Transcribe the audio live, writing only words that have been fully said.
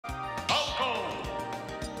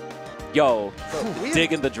Yo, So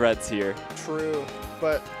digging the dreads here. True,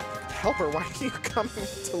 but HelpR, why are you coming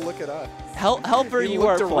to look at us? HelpR, you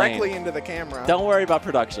are directly playing. into the camera. Don't worry about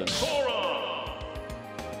production.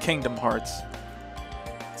 Kingdom Hearts.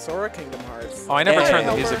 Sora Kingdom Hearts. Oh, I never Hey, turned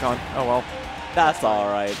the HelpR. music on. Oh well. That's all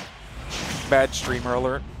right. Bad streamer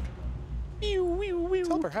alert.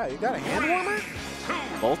 HelpR, hi, you got a hand warmer?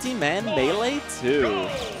 Multi-Man Melee 2.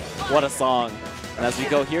 What a song. And as we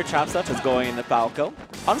go here, Trapsef is going into Falco.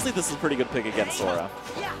 Honestly, this is a pretty good pick against Sora.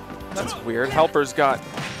 That's weird. HelpR's got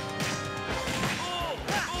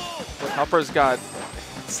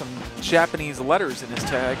some Japanese letters in his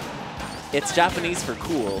tag. It's Japanese for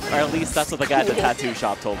cool, or at least that's what the guy at the tattoo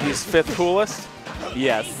shop told me. He's 5th coolest?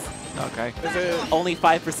 Yes. Okay. Is it? Only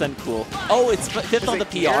 5% cool. Oh, it's 5th on the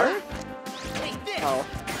it gear? PR? Oh,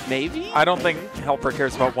 Maybe? I don't think HelpR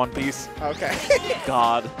cares about One Piece. okay.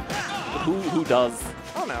 God. Who does?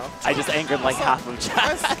 Oh no. I just angered like half of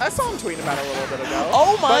chat. I saw him tweeting about it a little bit ago.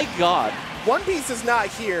 Oh my god. One Piece is not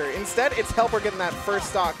here. Instead, it's HelpR getting that first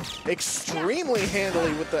stock extremely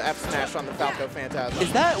handily with the F smash on the Falco Phantasm.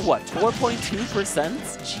 Is that, what, 4.2%?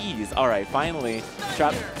 Jeez. All right, finally.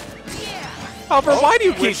 Trap. HelpR, why do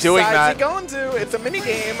you keep Which doing side's that? he going to? It's a mini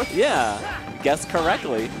game. Yeah. Guess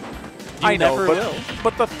correctly. You I know, never will.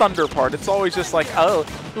 but the thunder part, it's always just like, oh,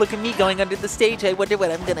 Look at me going under the stage. I wonder what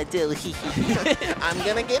I'm gonna do. I'm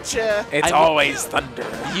gonna get you. it's always thunder.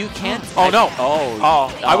 You can't. Oh, no.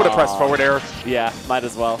 Oh. I would have pressed forward air. Yeah, might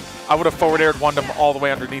as well. I would have forward aired Wondom all the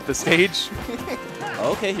way underneath the stage.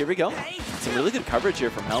 Okay, here we go. Some really good coverage here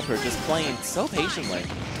from HelpR, just playing so patiently.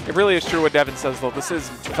 It really is true what Devin says, though. This is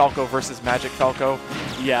Falco versus Magic Falco.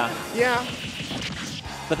 Yeah. Yeah.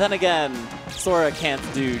 But then again, Sora can't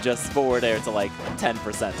do just forward air to like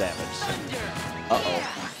 10% damage.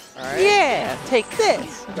 Uh-oh. All right. Yeah, take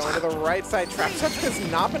this. Going to the right side. Trapsef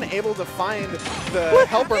has not been able to find the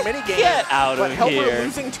HelpR minigame. Get out but of HelpR here.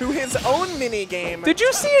 losing to his own minigame. Did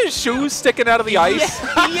you see his shoes sticking out of the ice?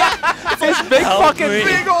 Yeah. His big Help fucking me.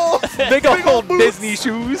 Big old boots. Disney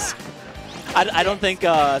shoes. I don't think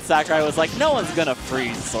Sakurai was like, no one's gonna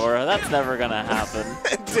freeze Sora. That's never gonna happen.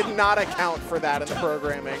 Did not account for that in the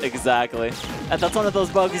programming. Exactly. And that's one of those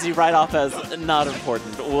bugs you write off as not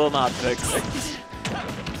important, will not fix.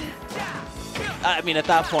 I mean, at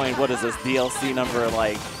that point, what is this, DLC number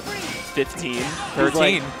like 15?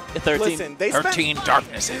 13. 13. Listen, they spent 13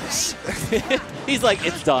 darknesses. He's like,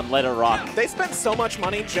 it's done, let it rock. They spent so much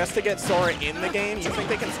money just to get Sora in the game. You think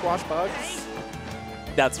they can squash bugs?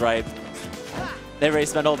 That's right. They already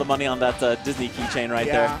spent all the money on that Disney keychain right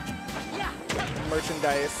there.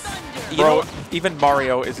 Merchandise. You Bro, know, even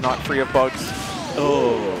Mario is not free of bugs.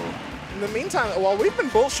 oh, In the meantime, while we've been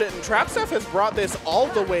bullshitting, Trapsef has brought this all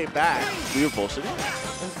the way back. we were bullshitting.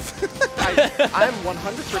 I'm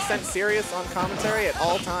 100% serious on commentary at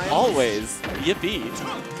all times. Always. Yippee.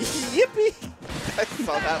 Yippee! I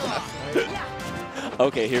saw that last night.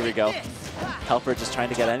 Okay, here we go. HelpR just trying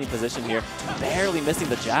to get any position here. Barely missing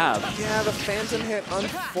the jab. Yeah, the Phantom hit,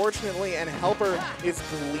 unfortunately, and HelpR is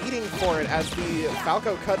bleeding for it as the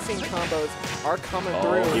Falco cutscene combos are coming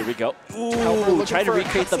Oh, through. here we go. HelpR Ooh, looking trying to for a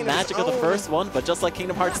recreate the cutscene magic of his the own. first one, but just like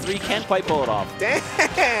Kingdom Hearts 3, can't quite pull it off.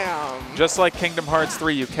 Damn! Just like Kingdom Hearts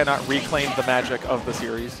 3, you cannot reclaim the magic of the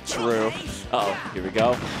series. True. Uh-oh, here we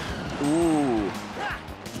go. Ooh.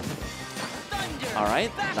 All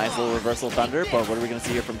right, nice little reversal thunder, but what are we going to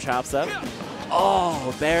see here from Trapsef?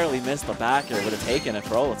 Oh, barely missed the back air. Would have taken it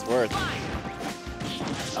for all it's worth.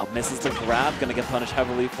 Oh, misses the grab, going to get punished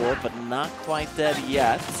heavily for it, but not quite dead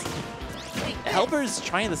yet. HelpR's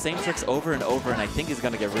trying the same tricks over and over, and I think he's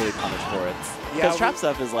going to get really punished for it. Yeah, Because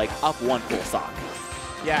Trapsef is like up one full stock.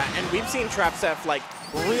 Yeah, and we've seen Trapsef like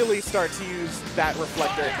really start to use that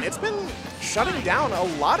reflector, and it's been shutting down a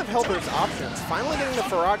lot of HelpR's options. Finally getting the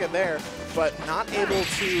Faraga there, but not able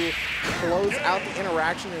to close out the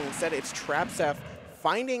interaction, and instead it's Trapsef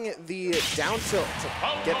finding the down tilt to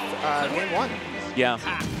get game one. Yeah.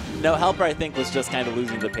 No, HelpR, I think, was just kind of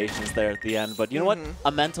losing the patience there at the end. But you know what?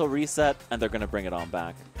 A mental reset, and they're going to bring it on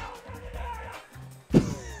back.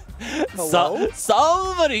 Hello?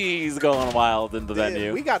 Somebody's going wild in the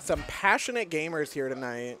venue. We got some passionate gamers here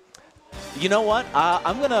tonight. You know what?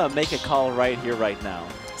 I'm going to make a call right here, right now.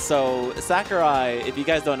 So Sakurai, if you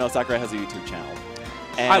guys don't know, Sakurai has a YouTube channel.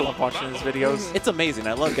 And I love watching his videos. It's amazing.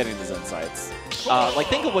 I love getting these insights. Like,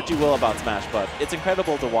 think of what you will about Smash, but it's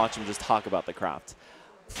incredible to watch him just talk about the craft.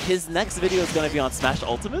 His next video is going to be on Smash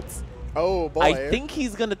Ultimates. Oh, boy. I think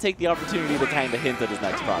he's going to take the opportunity to kind of hint at his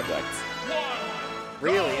next project.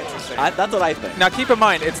 Really interesting. That's what I think. Now keep in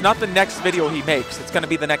mind, it's not the next video he makes. It's going to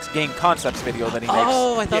be the next game concepts video that he makes.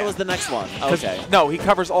 Oh, I thought it was the next one. Okay. No, he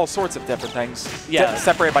covers all sorts of different things. Yeah.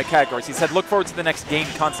 Separated by categories. He said, look forward to the next game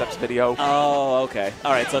concepts video. Oh, okay.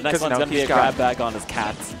 All right, so next one's going to be a grab bag on his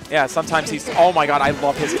cats. Yeah, sometimes he's... Oh my god, I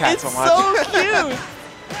love his cat so much. It's so cute!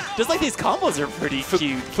 Just like these combos are pretty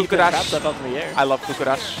cute. Keeping Trapsef up in the air. I love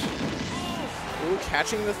Fukurash. Ooh,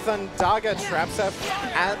 catching the Thundaga. Trapsef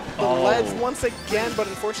at the ledge once again, but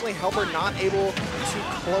unfortunately HelpR not able to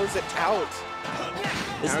close it out.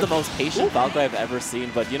 This is the most patient Falco I've ever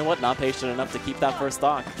seen, but you know what? Not patient enough to keep that first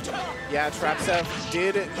stock. Yeah, Trapsef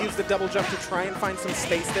did use the double jump to try and find some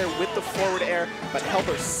space there with the forward air, but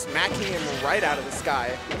HelpR smacking him right out of the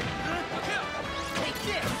sky.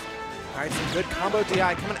 All right, some good combo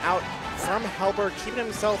DI coming out from HelpR, keeping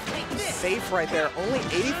himself safe right there. Only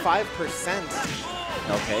 85%.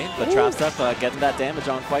 Okay, but Trapsef getting that damage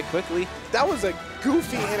on quite quickly. That was a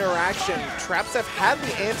goofy interaction. Trapsef had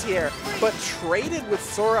the anti-air, but traded with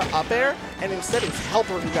Sora up air, and instead it's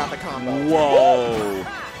HelpR who got the combo. Whoa.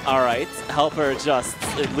 All right, HelpR just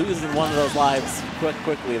losing one of those lives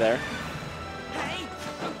quickly there.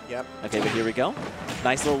 Yep. Okay, but here we go.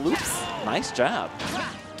 Nice little loops. Nice jab.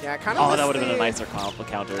 Yeah, kind of. Oh, that would have been a nicer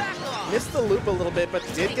counter. Missed the loop a little bit, but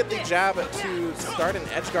did get the jab to start an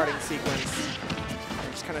edge guarding sequence.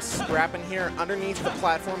 Just kind of scrapping here underneath the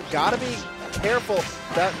platform. Gotta be careful.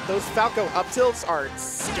 Those Falco up tilts are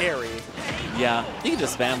scary. Yeah, you can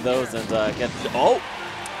just spam those and get. Oh,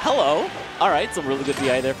 hello. All right, some really good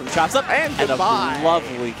DI there from Trapsef. And a goodbye.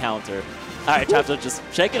 lovely counter. All right, Trapsef just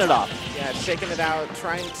shaking it off. Yeah, shaking it out,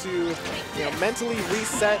 trying to mentally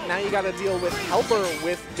reset. Now you got to deal with HelpR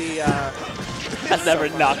with the. That's never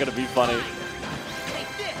not going to be funny.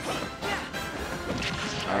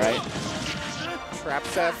 All right.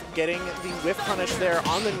 Trapsef getting the whiff punish there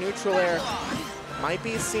on the neutral air. Might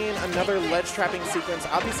be seeing another ledge trapping sequence.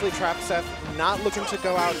 Obviously, Trapsef not looking to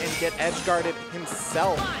go out and get edge guarded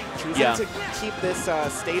himself. Choosing to keep this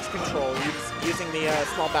stage control using the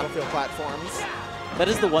small battlefield platforms. That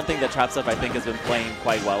is the one thing that Trapsef, I think, has been playing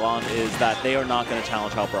quite well on, is that they are not going to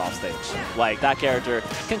challenge HelpR off stage. Like, that character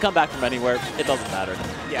can come back from anywhere. It doesn't matter.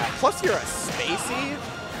 Yeah, plus you're a spacey.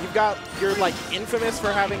 You're like infamous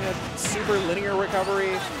for having a super linear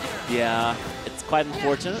recovery. Yeah, it's quite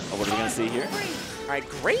unfortunate. Oh, what are we going to see here? All right,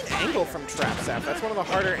 great angle from Trapsef. That's one of the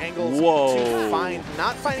harder angles Whoa. to find.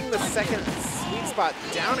 Not finding the second sweet spot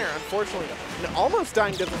down air, unfortunately. And almost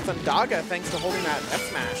dying to the Thundaga thanks to holding that F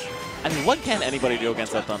smash. I mean, what can anybody do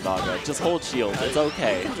against that Thundaga? Just hold shield. It's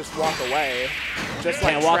okay. You can just walk away. Just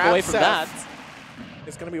Can't like walk Trapsef away from that.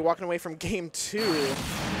 is going to be walking away from game 2.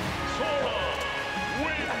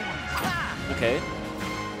 Okay.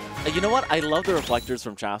 You know what? I love the reflectors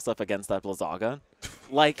from Trapsef against that Blizzaga.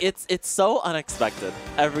 Like, it's so unexpected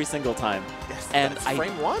every single time. Yes, and that's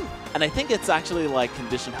frame 1. And I think it's actually like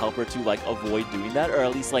conditioned HelpR to like avoid doing that, or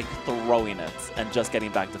at least like throwing it and just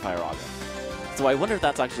getting back to FireArmor. So I wonder if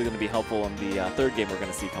that's actually going to be helpful in the third game we're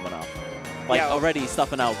going to see coming up. Like already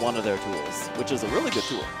stuffing out one of their tools, which is a really good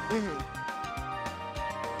tool.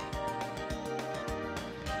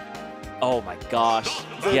 Oh my gosh.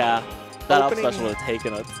 Yeah. That up special would have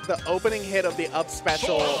taken it. The opening hit of the up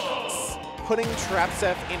special, putting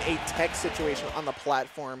Trapsef in a tech situation on the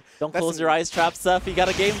platform. Don't close your eyes, Trapsef. You got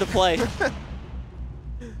a game to play.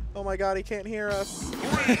 Oh my god, he can't hear us.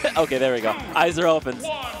 Okay, there we go. Eyes are open.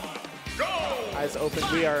 Eyes open.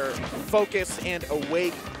 We are focused and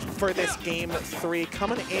awake for this game 3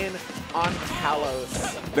 coming in on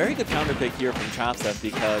Kalos. Very good counter pick here from Trapsef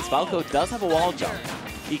because Falco does have a wall jump.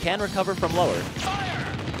 He can recover from lower.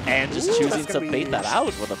 And just choosing to bait that out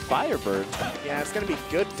with a Firebird. Yeah, it's going to be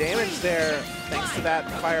good damage there thanks to that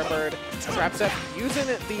Firebird. Trapsef using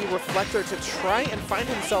the reflector to try and find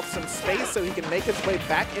himself some space so he can make his way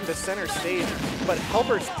back into center stage. But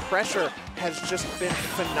HelpR's pressure has just been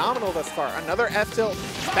phenomenal thus far. Another F-tilt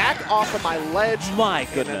back off of my ledge. My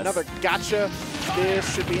goodness. And another gotcha.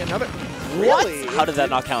 This should be another... What? Really? How did that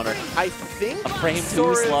not counter? I think a frame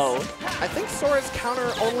too slow. I think Sora's counter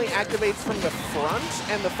only activates from the front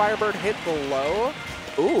and the Firebird hit below.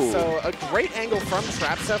 Ooh. So a great angle from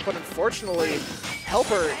Trapsef, but unfortunately,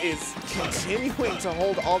 HelpR is continuing to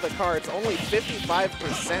hold all the cards. Only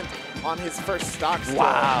 55% on his first stock still.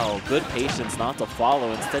 Wow, good patience not to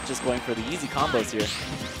follow. Instead, just going for the easy combos here.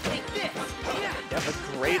 Yep,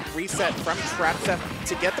 a great reset from Trapsef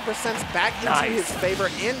to get the percents back into his favor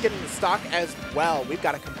and getting the stock as well. We've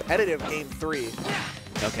got a competitive game 3.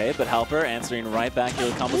 Okay, but HelpR answering right back here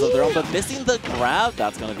with combos of their own, but missing the grab.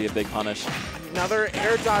 That's going to be a big punish. Another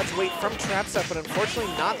air dodge wait from Trapsef, but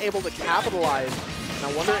unfortunately not able to capitalize.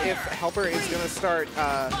 And I wonder if HelpR is going to start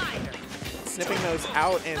snipping those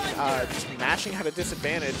out and just mashing at a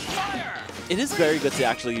disadvantage. It is very good to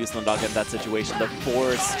actually use Thundaga in that situation to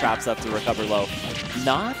force Trapsef to recover low.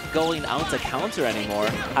 Not going out to counter anymore,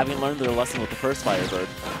 having learned their lesson with the first Firebird.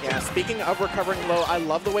 Yeah, speaking of recovering low, I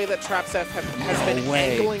love the way that Trapsef has been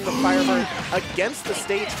angling the Firebird against the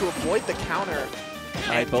stage to avoid the counter.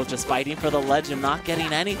 All right, both just fighting for the ledge and not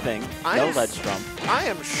getting anything. No ledge drum. I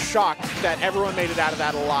am shocked that everyone made it out of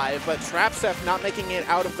that alive, but Trapsef not making it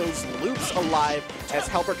out of those loops alive as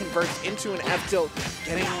HelpR converts into an F-tilt,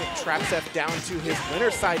 getting Trapsef down to his winner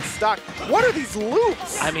side stock. What are these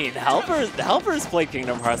loops? I mean, HelpR's played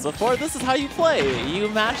Kingdom Hearts before. This is how you play. You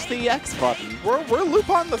mash the X button. We're loop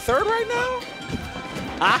on the third right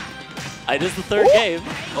now? It is the third game.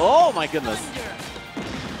 Oh my goodness.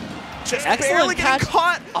 Just Excellent barely catch. getting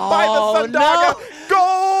caught by the Thundaga. No.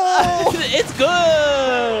 Goal! It's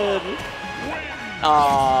good!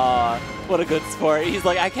 Aw, what a good sport. He's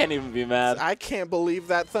like, I can't even be mad. I can't believe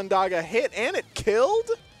that Thundaga hit and it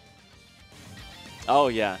killed. Oh,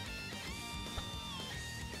 yeah.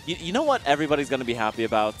 You know what everybody's going to be happy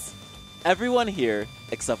about? Everyone here,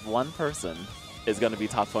 except one person, is going to be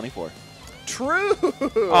top 24. True.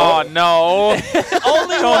 Oh, no.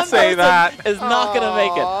 Only Don't one say person that. is not going to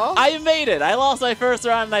make it. Aw. I made it. I lost my first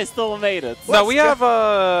round and I still made it. No, we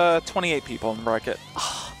have 28 people in the bracket.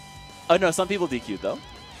 Oh, no, some people DQ'd, though.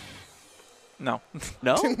 No.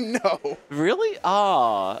 No? No. Really?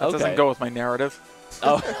 Oh, That okay. doesn't go with my narrative.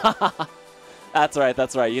 Oh, that's right,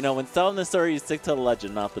 that's right. You know, when telling the story, you stick to the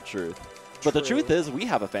legend, not the truth. But the truth is, we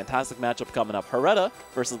have a fantastic matchup coming up. Hereta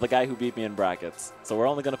versus the guy who beat me in brackets. So we're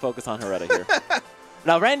only going to focus on Hereta here.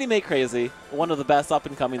 Now, Randy May Crazy, one of the best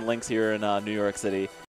up-and-coming links here in New York City.